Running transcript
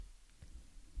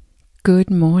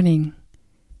Good morning.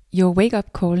 Your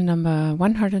wake-up call number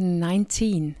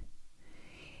 119.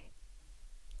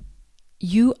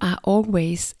 You are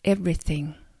always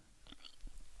everything.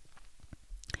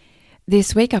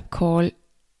 This wake-up call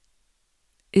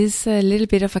is a little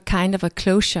bit of a kind of a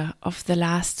closure of the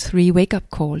last 3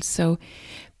 wake-up calls. So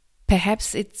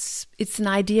perhaps it's an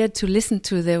idea to listen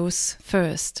to those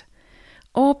first.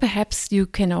 Or perhaps you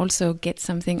can also get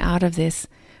something out of this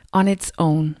on its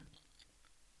own.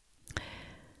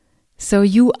 So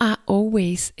you are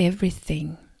always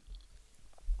everything.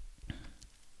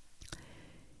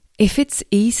 If it's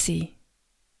easy,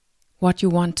 what you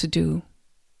want to do,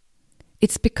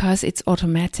 it's because it's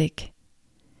automatic.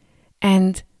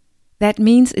 And that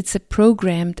means it's a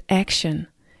programmed action,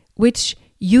 which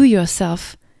you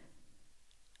yourself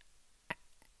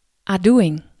are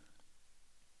doing.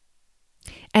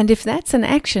 And if that's an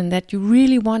action that you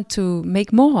really want to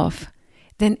make more of,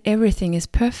 then everything is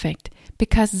perfect.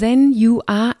 Because then you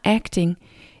are acting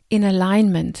in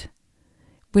alignment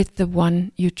with the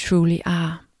one you truly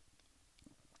are.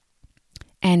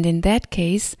 And in that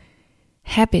case,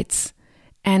 habits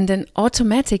and an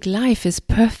automatic life is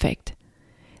perfect.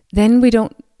 Then we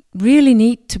don't really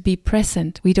need to be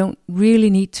present. We don't really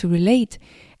need to relate.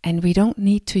 And we don't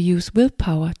need to use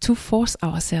willpower to force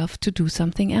ourselves to do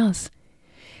something else.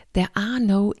 There are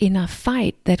no inner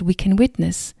fight that we can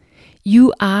witness.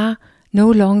 You are no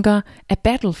longer a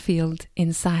battlefield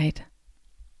inside.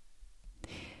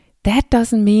 That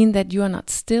doesn't mean that you are not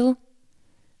still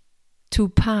 2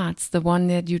 parts, the one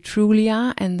that you truly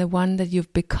are and the one that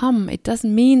you've become. It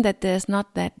doesn't mean that there's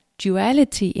not that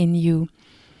duality in you.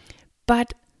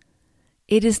 But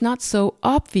it is not so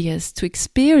obvious to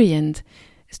experience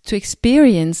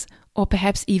or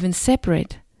perhaps even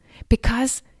separate,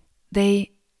 because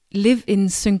they live in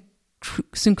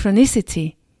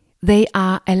synchronicity. They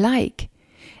are alike.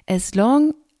 As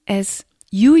long as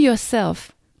you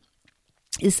yourself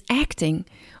is acting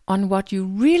on what you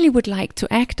really would like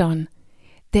to act on,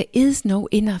 there is no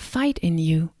inner fight in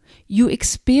you. You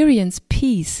experience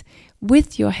peace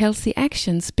with your healthy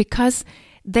actions because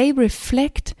they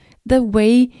reflect the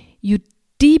way you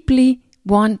deeply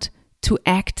want to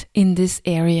act in this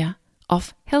area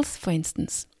of health, for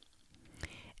instance.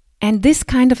 And this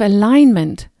kind of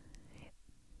alignment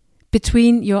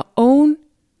between your own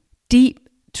deep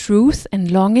truth and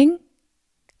longing,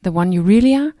 the one you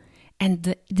really are,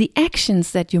 and the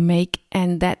actions that you make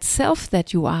and that self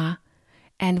that you are,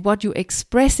 and what you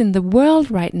express in the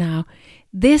world right now,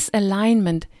 this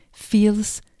alignment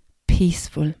feels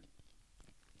peaceful.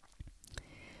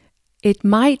 It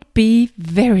might be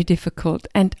very difficult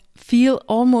and feel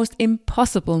almost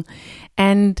impossible,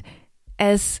 and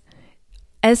as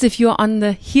if you're on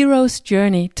the hero's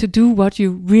journey to do what you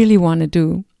really want to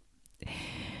do.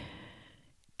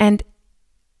 And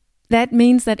that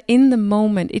means that in the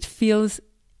moment it feels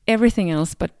everything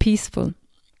else but peaceful.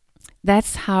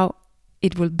 That's how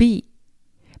it will be.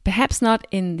 Perhaps not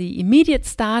in the immediate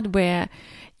start where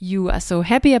you are so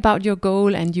happy about your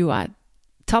goal and you are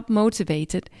top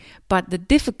motivated, but the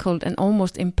difficult and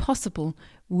almost impossible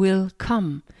will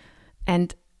come.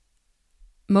 And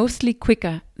mostly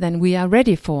quicker than we are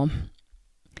ready for.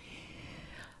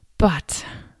 But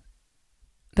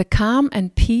the calm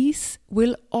and peace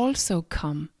will also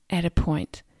come at a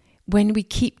point when we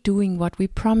keep doing what we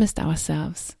promised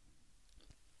ourselves.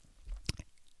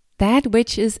 That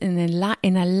which is in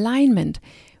alignment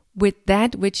with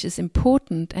that which is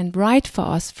important and right for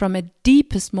us from a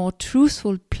deepest, more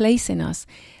truthful place in us,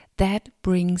 that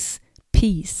brings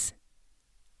peace.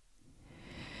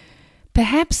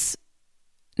 Perhaps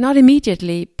not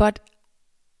immediately, but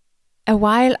a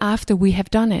while after we have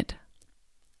done it.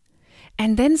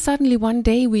 And then suddenly one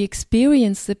day we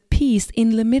experience the peace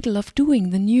in the middle of doing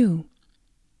the new.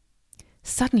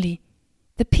 Suddenly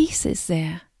the peace is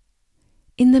there,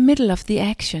 in the middle of the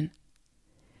action.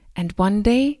 And one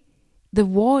day the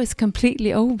war is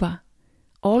completely over,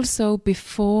 also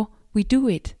before we do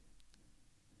it.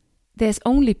 There's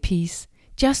only peace,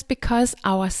 just because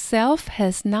our self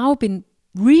has now been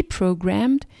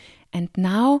reprogrammed, and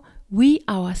now we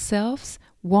ourselves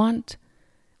want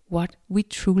what we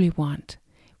truly want.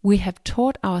 We have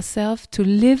taught ourselves to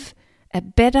live a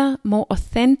better, more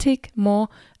authentic, more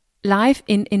life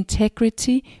in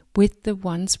integrity with the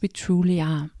ones we truly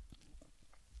are.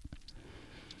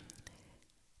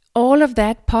 All of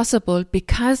that possible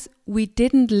because we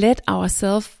didn't let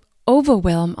ourselves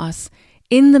overwhelm us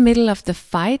in the middle of the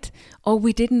fight, or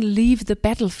we didn't leave the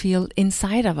battlefield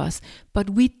inside of us,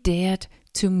 but we dared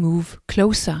to move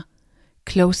closer,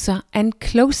 closer and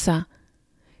closer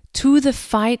to the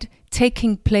fight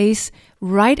taking place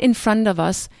right in front of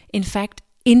us, in fact,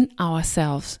 in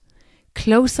ourselves,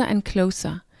 closer and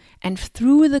closer. And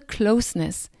through the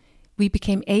closeness, we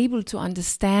became able to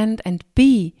understand and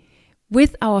be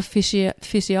with our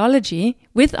physiology,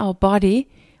 with our body,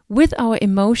 with our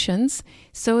emotions,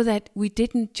 so that we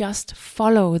didn't just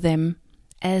follow them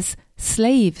as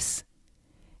slaves.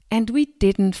 And we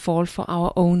didn't fall for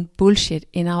our own bullshit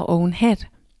in our own head.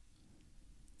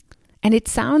 And it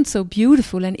sounds so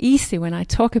beautiful and easy when I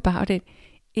talk about it.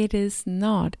 It is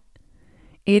not.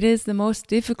 It is the most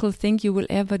difficult thing you will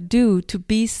ever do, to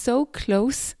be so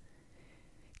close,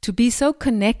 to be so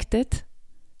connected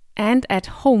and at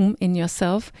home in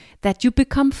yourself that you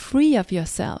become free of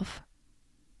yourself.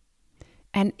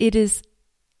 And it is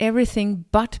everything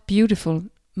but beautiful,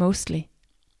 mostly.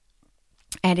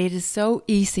 And it is so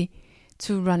easy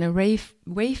to run away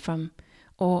from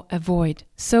or avoid.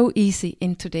 So easy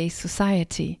in today's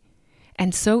society.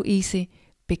 And so easy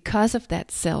because of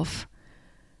that self,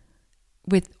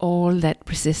 with all that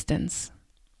resistance.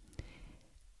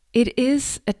 It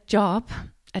is a job,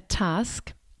 a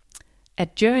task, a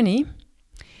journey,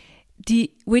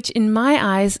 which in my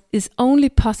eyes is only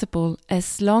possible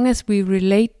as long as we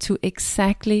relate to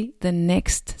exactly the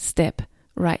next step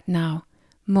right now,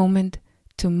 moment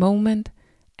to moment,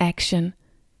 action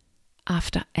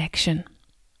after action.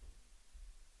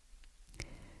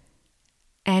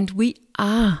 And we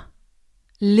are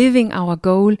living our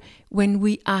goal when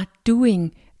we are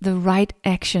doing the right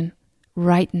action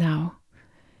right now.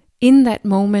 In that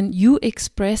moment, you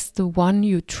express the one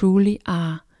you truly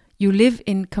are. You live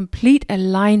in complete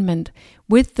alignment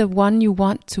with the one you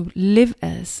want to live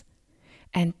as.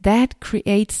 And that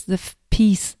creates the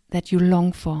peace that you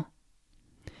long for.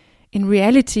 In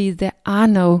reality, there are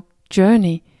no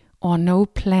journey or no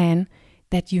plan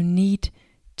that you need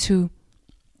to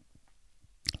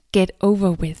get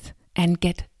over with and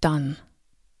get done.